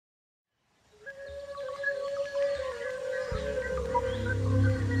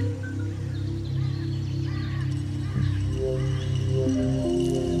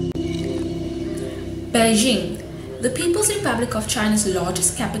Beijing, the People's Republic of China's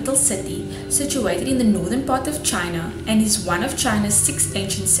largest capital city, situated in the northern part of China and is one of China's 6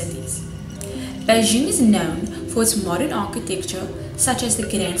 ancient cities. Beijing is known for its modern architecture, such as the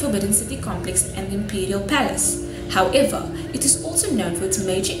Grand Forbidden City complex and the Imperial Palace. However, it is also known for its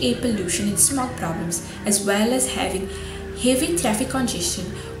major air pollution and smog problems, as well as having heavy traffic congestion,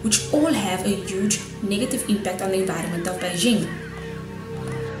 which all have a huge negative impact on the environment of Beijing.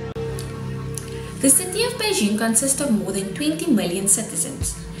 The city of Beijing consists of more than 20 million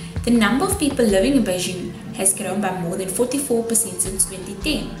citizens. The number of people living in Beijing has grown by more than 44% since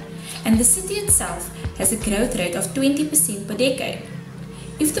 2010, and the city itself has a growth rate of 20% per decade.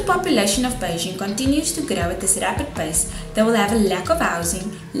 If the population of Beijing continues to grow at this rapid pace, they will have a lack of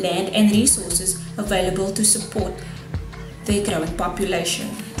housing, land and resources available to support their growing population.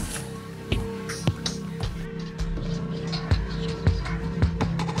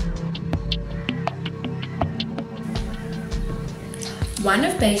 One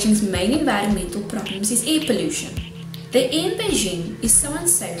of Beijing's main environmental problems is air pollution. The air in Beijing is so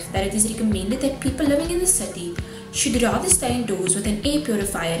unsafe that it is recommended that people living in the city should rather stay indoors with an air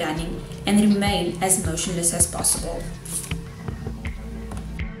purifier running and remain as motionless as possible.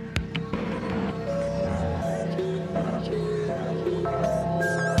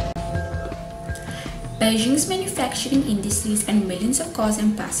 Beijing's manufacturing industries and millions of cars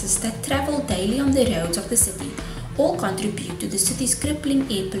and buses that travel daily on the roads of the city all contribute to the city's crippling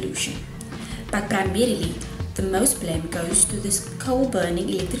air pollution. But primarily, the most blame goes to the coal-burning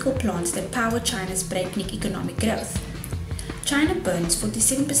electrical plants that power China's breakneck economic growth. China burns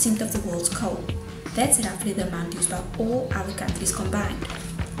 47% of the world's coal. That's roughly the amount used by all other countries combined.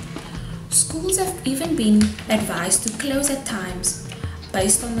 Schools have even been advised to close at times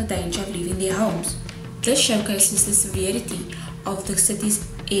based on the danger of leaving their homes. This showcases the severity of the city's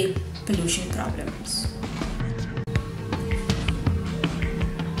air pollution problems.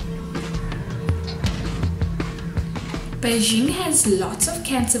 Beijing has lots of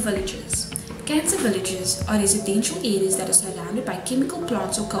cancer villages. Cancer villages are residential areas that are surrounded by chemical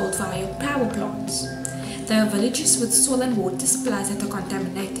plants or coal-fired power plants. They are villages with soil and water supplies that are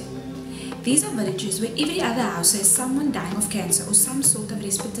contaminated. These are villages where every other house has someone dying of cancer or some sort of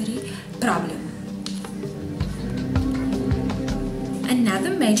respiratory problem.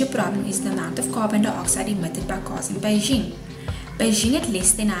 Another major problem is the amount of carbon dioxide emitted by cars in Beijing. Beijing had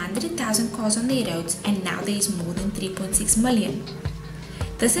less than 100,000 cars on their roads, and now there is more than 3.6 million.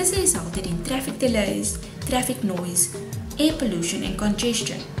 This has resulted in traffic delays, traffic noise, air pollution and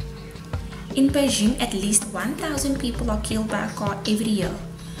congestion. In Beijing, at least 1,000 people are killed by a car every year,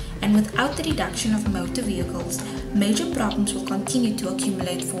 and without the reduction of motor vehicles, major problems will continue to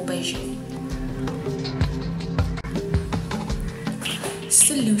accumulate for Beijing.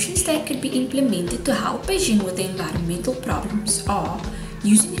 Solutions that could be implemented to help Beijing with the environmental problems are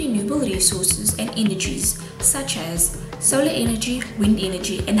using renewable resources and energies such as solar energy, wind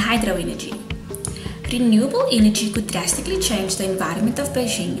energy, and hydro energy. Renewable energy could drastically change the environment of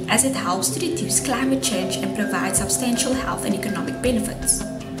Beijing as it helps to reduce climate change and provide substantial health and economic benefits.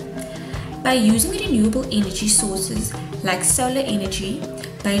 By using renewable energy sources like solar energy,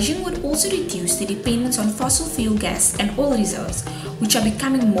 Beijing would also reduce the dependence on fossil fuel gas and oil reserves, which are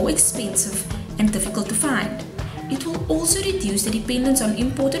becoming more expensive and difficult to find. It will also reduce the dependence on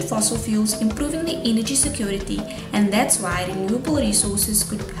imported fossil fuels, improving the energy security, and that's why renewable resources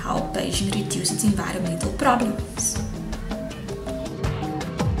could help Beijing reduce its environmental problems.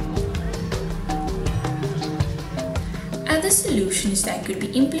 Other solutions that could be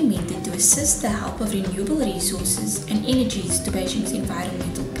implemented to assist the help of renewable resources and energies to Beijing's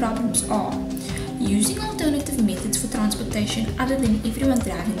environmental problems are using alternative methods for transportation other than everyone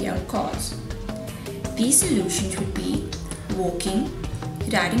driving their own cars. These solutions would be walking,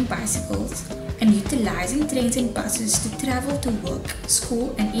 riding bicycles, and utilizing trains and buses to travel to work,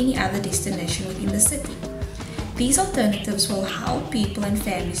 school, and any other destination within the city. These alternatives will help people and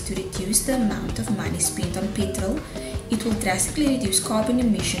families to reduce the amount of money spent on petrol. It will drastically reduce carbon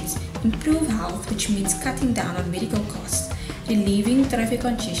emissions, improve health, which means cutting down on medical costs, relieving traffic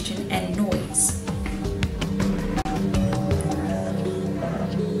congestion and noise.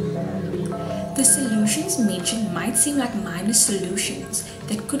 The solutions mentioned might seem like minor solutions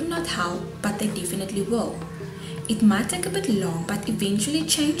that could not help, but they definitely will. It might take a bit long, but eventually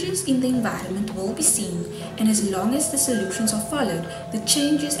changes in the environment will be seen, and as long as the solutions are followed, the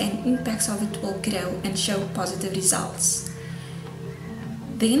changes and impacts of it will grow and show positive results.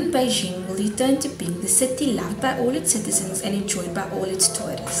 Then Beijing will return to being the city loved by all its citizens and enjoyed by all its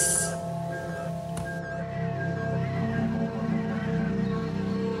tourists.